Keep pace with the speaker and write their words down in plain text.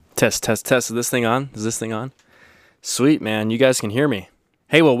Test, test, test. Is this thing on? Is this thing on? Sweet, man. You guys can hear me.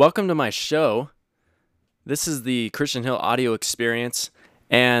 Hey, well, welcome to my show. This is the Christian Hill audio experience,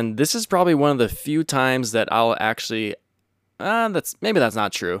 and this is probably one of the few times that I'll actually, that's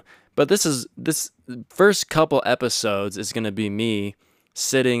not true, but this first couple episodes is going to be me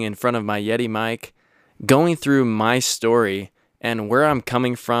sitting in front of my Yeti mic, going through my story and where I'm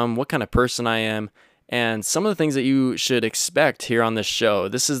coming from, what kind of person I am, and some of the things that you should expect here on this show.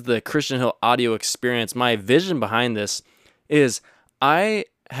 This is the Christian Hill audio experience. My vision behind this is I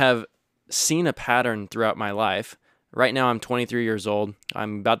have seen a pattern throughout my life. Right now I'm 23 years old.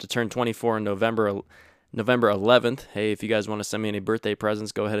 I'm about to turn 24 in November 11th. Hey, if you guys want to send me any birthday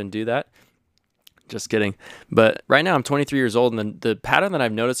presents, go ahead and do that. Just kidding. But right now I'm 23 years old, and the pattern that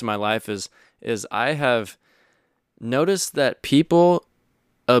I've noticed in my life is I have noticed that people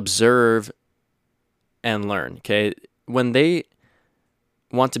observe and learn, okay? When they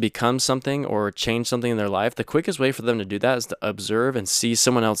want to become something or change something in their life, the quickest way for them to do that is to observe and see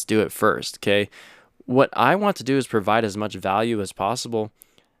someone else do it first, okay? What I want to do is provide as much value as possible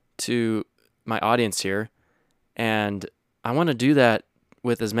to my audience here, and I want to do that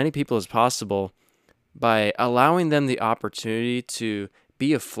with as many people as possible by allowing them the opportunity to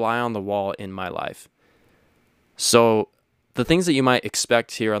be a fly on the wall in my life. So the things that you might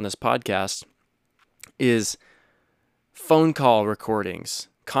expect here on this podcast is phone call recordings,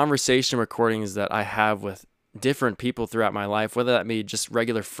 conversation recordings that I have with different people throughout my life, whether that be just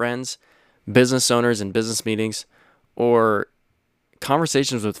regular friends, business owners in business meetings, or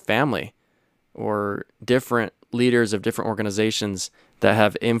conversations with family or different leaders of different organizations that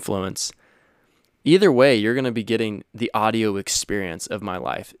have influence. Either way, you're going to be getting the audio experience of my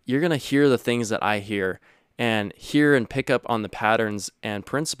life. You're going to hear the things that I hear and pick up on the patterns and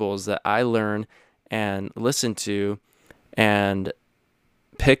principles that I learn and listen to and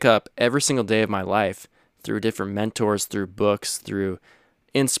pick up every single day of my life through different mentors, through books, through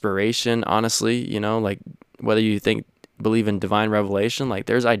inspiration. Honestly, like whether you believe in divine revelation, like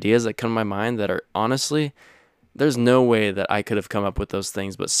there's ideas that come to my mind that are honestly, there's no way that I could have come up with those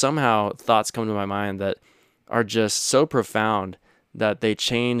things, but somehow thoughts come to my mind that are just so profound that they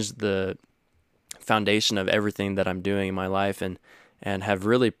change the foundation of everything that I'm doing in my life and have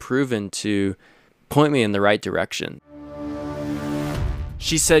really proven to point me in the right direction.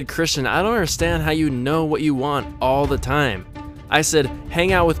 She said, "Christian, I don't understand how you know what you want all the time." I said,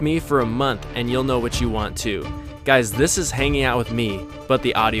 "Hang out with me for a month and you'll know what you want too." Guys, this is hanging out with me, but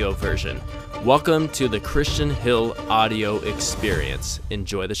the audio version. Welcome to the Christian Hill audio experience.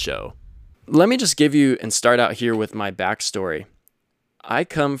 Enjoy the show. Let me just give you and start out here with my backstory. I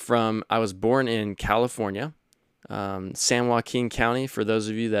was born in California, San Joaquin County. For those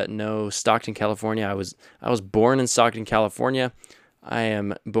of you that know Stockton, California, I was born in Stockton, California. I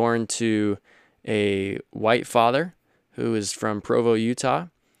am born to a white father who is from Provo, Utah,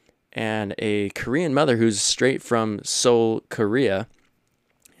 and a Korean mother who's straight from Seoul, Korea.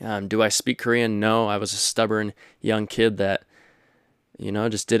 Do I speak Korean? No, I was a stubborn young kid that,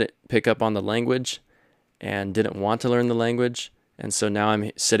 just didn't pick up on the language and didn't want to learn the language. And so now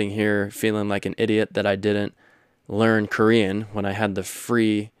I'm sitting here feeling like an idiot that I didn't learn Korean when I had the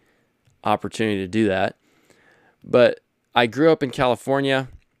free opportunity to do that. But I grew up in California,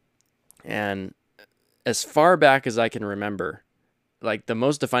 and as far back as I can remember, like the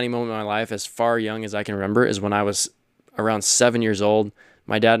most defining moment in my life, as far young as I can remember, is when I was around 7 years old.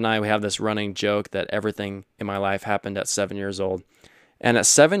 My dad and we have this running joke that everything in my life happened at 7 years old. And at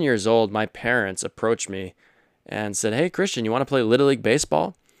 7 years old, my parents approached me and said, "Hey, Christian, you want to play Little League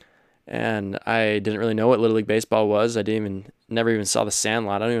Baseball?" And I didn't really know what Little League Baseball was. Never even saw the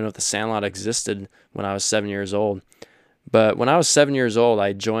Sandlot. I don't even know if the Sandlot existed when I was 7 years old. But when I was 7 years old,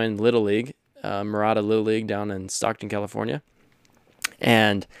 I joined Little League, Murata Little League down in Stockton, California.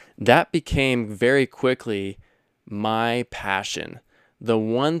 And that became very quickly my passion, the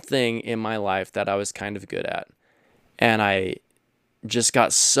one thing in my life that I was kind of good at. And I just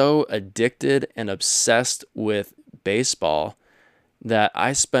got so addicted and obsessed with baseball that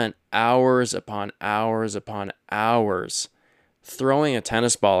I spent hours upon hours upon hours throwing a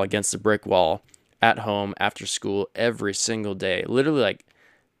tennis ball against a brick wall at home after school every single day. Literally like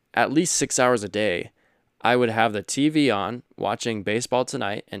at least 6 hours a day. I would have the TV on watching Baseball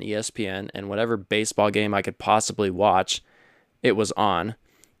Tonight and ESPN, and whatever baseball game I could possibly watch, it was on.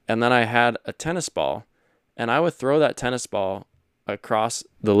 And then I had a tennis ball, and I would throw that tennis ball across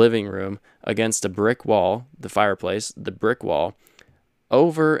the living room against a brick wall, the fireplace, the brick wall,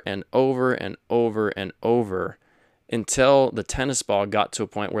 over and over and over and over until the tennis ball got to a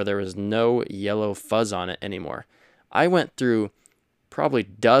point where there was no yellow fuzz on it anymore. I went through probably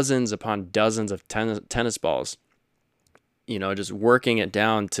dozens upon dozens of tennis balls, just working it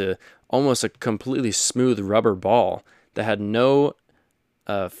down to almost a completely smooth rubber ball that had no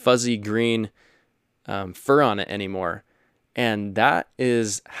fuzzy green fur on it anymore. And that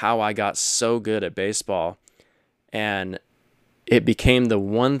is how I got so good at baseball. And it became the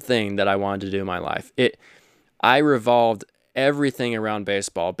one thing that I wanted to do in my life. I revolved everything around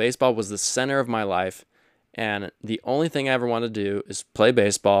baseball. Baseball was the center of my life. And the only thing I ever wanted to do is play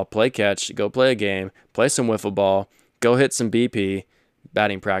baseball, play catch, go play a game, play some wiffle ball, go hit some BP,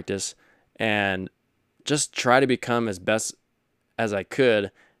 batting practice, and just try to become as best as I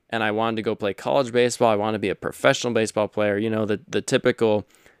could. And I wanted to go play college baseball. I wanted to be a professional baseball player, the typical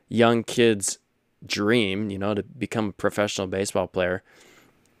young kid's dream, to become a professional baseball player.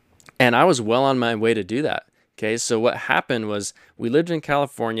 And I was well on my way to do that. Okay, so what happened was we lived in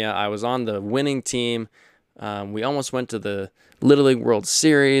California. I was on the winning team. We almost went to the Little League World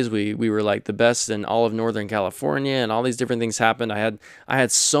Series. We were like the best in all of Northern California, and all these different things happened. I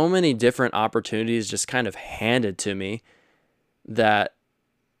had so many different opportunities just kind of handed to me, that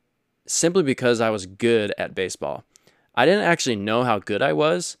simply because I was good at baseball. I didn't actually know how good I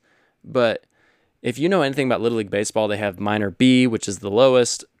was, but if you know anything about Little League Baseball, they have minor B, which is the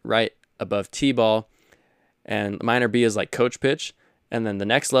lowest, right above T-ball, and minor B is like coach pitch. And then the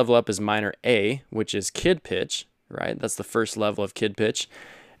next level up is minor A, which is kid pitch, right? That's the first level of kid pitch.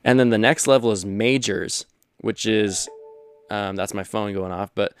 And then the next level is majors, which is, that's my phone going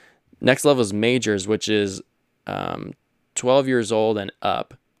off, but next level is majors, which is 12 years old and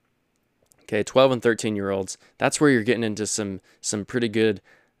up. Okay, 12 and 13-year-olds. That's where you're getting into some pretty good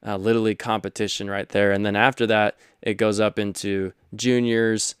Little League competition right there. And then after that, it goes up into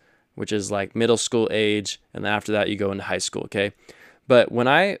juniors, which is like middle school age. And then after that, you go into high school, okay? But when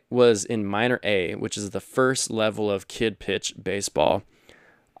I was in minor A, which is the first level of kid pitch baseball,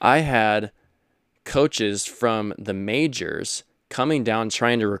 I had coaches from the majors coming down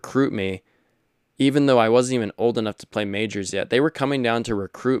trying to recruit me, even though I wasn't even old enough to play majors yet. They were coming down to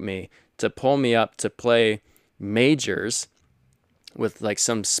recruit me, to pull me up to play majors with like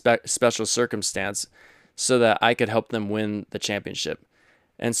some special circumstance so that I could help them win the championship.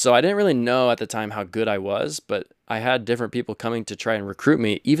 And so I didn't really know at the time how good I was, but I had different people coming to try and recruit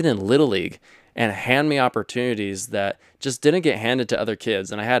me, even in Little League, and hand me opportunities that just didn't get handed to other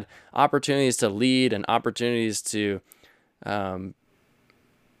kids. And I had opportunities to lead and opportunities to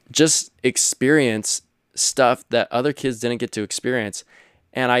just experience stuff that other kids didn't get to experience.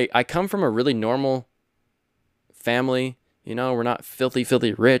 And I come from a really normal family. We're not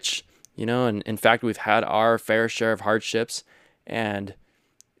filthy rich, and in fact, we've had our fair share of hardships. And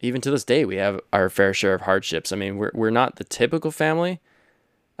even to this day, we have our fair share of hardships. I mean, we're not the typical family,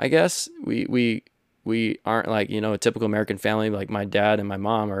 I guess. We aren't like, a typical American family. Like my dad and my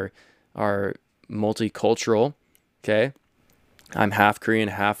mom are multicultural, okay? I'm half Korean,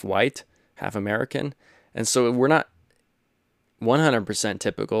 half white, half American. And so we're not 100%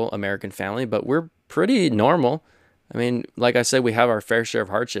 typical American family, but we're pretty normal. I mean, like I said, we have our fair share of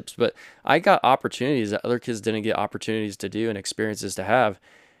hardships, but I got opportunities that other kids didn't get opportunities to do and experiences to have.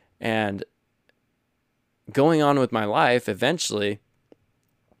 And going on with my life, eventually,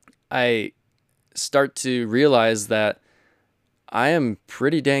 I start to realize that I am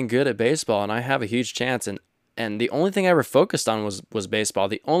pretty dang good at baseball and I have a huge chance. And the only thing I ever focused on was baseball.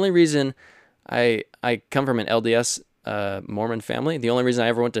 The only reason I come from an LDS Mormon family, the only reason I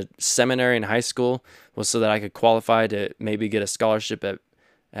ever went to seminary in high school was so that I could qualify to maybe get a scholarship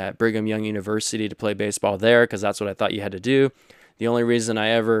at Brigham Young University to play baseball there, because that's what I thought you had to do. The only reason I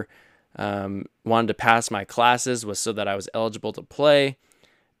ever wanted to pass my classes was so that I was eligible to play.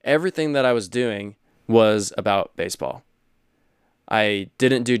 Everything that I was doing was about baseball. I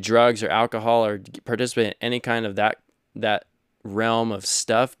didn't do drugs or alcohol or participate in any kind of that realm of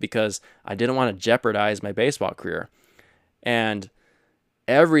stuff because I didn't want to jeopardize my baseball career. And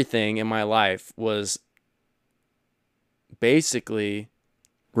everything in my life was basically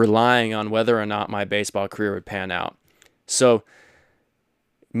relying on whether or not my baseball career would pan out. So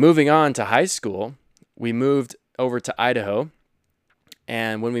moving on to high school, we moved over to Idaho.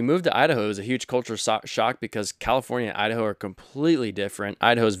 And when we moved to Idaho, it was a huge cultural shock because California and Idaho are completely different.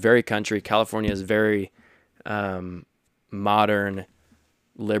 Idaho is very country. California is very modern,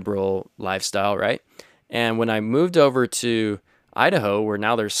 liberal lifestyle, right? And when I moved over to Idaho, where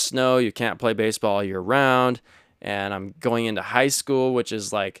now there's snow, you can't play baseball all year round, and I'm going into high school, which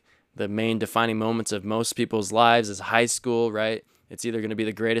is like the main defining moments of most people's lives is high school, right? It's either going to be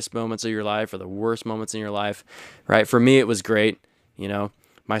the greatest moments of your life or the worst moments in your life, right? For me, it was great.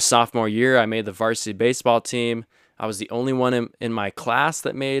 My sophomore year, I made the varsity baseball team. I was the only one in my class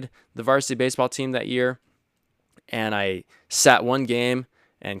that made the varsity baseball team that year. And I sat one game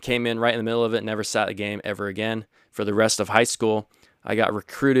and came in right in the middle of it, never sat a game ever again for the rest of high school. I got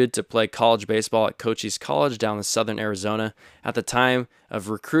recruited to play college baseball at Cochise College down in southern Arizona. At the time of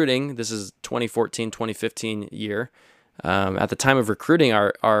recruiting, this is 2014, 2015 year. At the time of recruiting,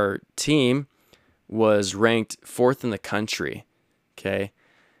 our team was ranked 4th in the country. Okay.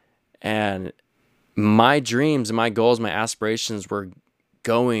 And my dreams, my goals, my aspirations were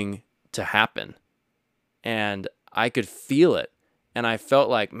going to happen. And I could feel it. And I felt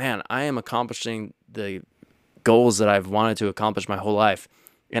like, man, I am accomplishing the goals that I've wanted to accomplish my whole life.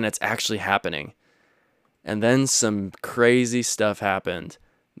 And it's actually happening. And then some crazy stuff happened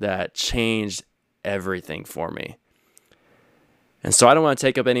that changed everything for me. And so I don't want to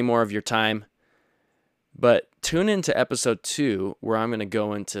take up any more of your time, but tune into episode 2 where I'm going to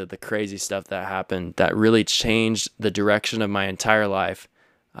go into the crazy stuff that happened that really changed the direction of my entire life.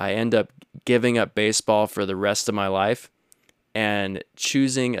 I end up giving up baseball for the rest of my life and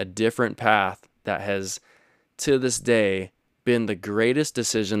choosing a different path that has, to this day, been the greatest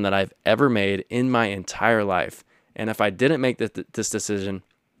decision that I've ever made in my entire life. And if I didn't make this decision,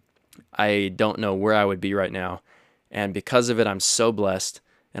 I don't know where I would be right now. And because of it, I'm so blessed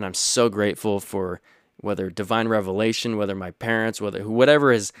and I'm so grateful for whether divine revelation, whether my parents,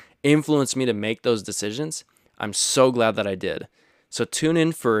 whatever has influenced me to make those decisions. I'm so glad that I did. So tune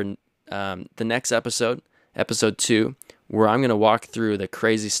in for the next episode, episode 2, where I'm going to walk through the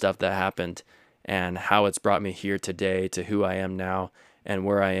crazy stuff that happened and how it's brought me here today to who I am now and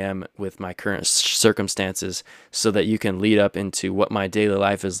where I am with my current circumstances, so that you can lead up into what my daily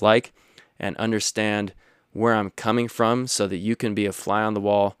life is like and understand where I'm coming from, so that you can be a fly on the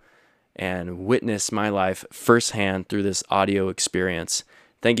wall and witness my life firsthand through this audio experience.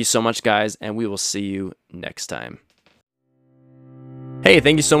 Thank you so much, guys, and we will see you next time. Hey,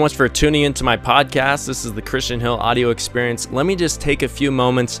 thank you so much for tuning into my podcast. This is the Christian Hill Audio Experience. Let me just take a few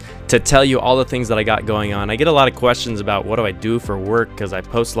moments to tell you all the things that I got going on. I get a lot of questions about what do I do for work, because I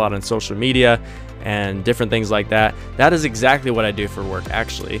post a lot on social media and different things like that. That is exactly what I do for work,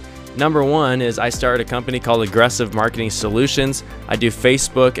 actually. Number one is I started a company called Aggressive Marketing Solutions. I do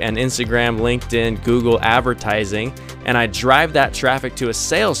Facebook and Instagram, LinkedIn, Google advertising, and I drive that traffic to a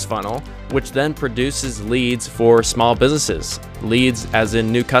sales funnel, which then produces leads for small businesses. Leads as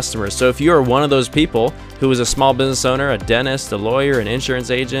in new customers. So if you are one of those people who is a small business owner, a dentist, a lawyer, an insurance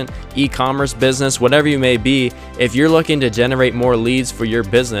agent, e-commerce business, whatever you may be, if you're looking to generate more leads for your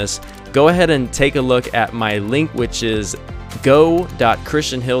business, go ahead and take a look at my link, which is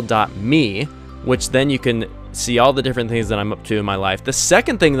go.christianhill.me, which then you can see all the different things that I'm up to in my life. The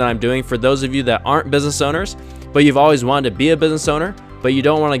second thing that I'm doing for those of you that aren't business owners, but you've always wanted to be a business owner, but you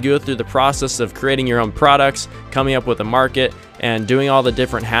don't want to go through the process of creating your own products, coming up with a market, and doing all the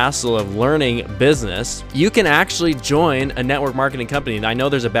different hassle of learning business, you can actually join a network marketing company. And I know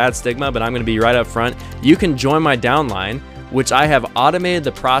there's a bad stigma, but I'm going to be right up front. You can join my downline, which I have automated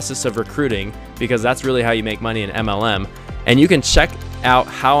the process of recruiting, because that's really how you make money in MLM. And you can check out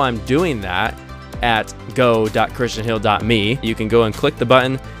how I'm doing that at go.christianhill.me. You can go and click the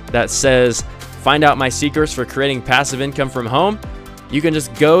button that says, find out my secrets for creating passive income from home. You can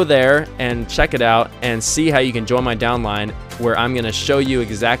just go there and check it out and see how you can join my downline, where I'm going to show you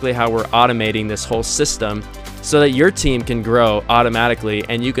exactly how we're automating this whole system so that your team can grow automatically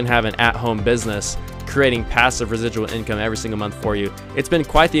and you can have an at-home business creating passive residual income every single month for you. It's been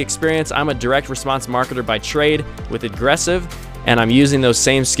quite the experience. I'm a direct response marketer by trade with Aggressive, and I'm using those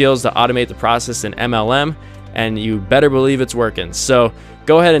same skills to automate the process in MLM, and you better believe it's working. So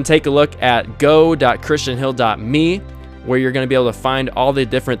go ahead and take a look at go.christianhill.me, where you're going to be able to find all the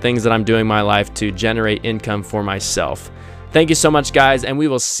different things that I'm doing in my life to generate income for myself. Thank you so much, guys, and we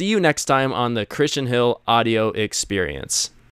will see you next time on the Christian Hill Audio Experience.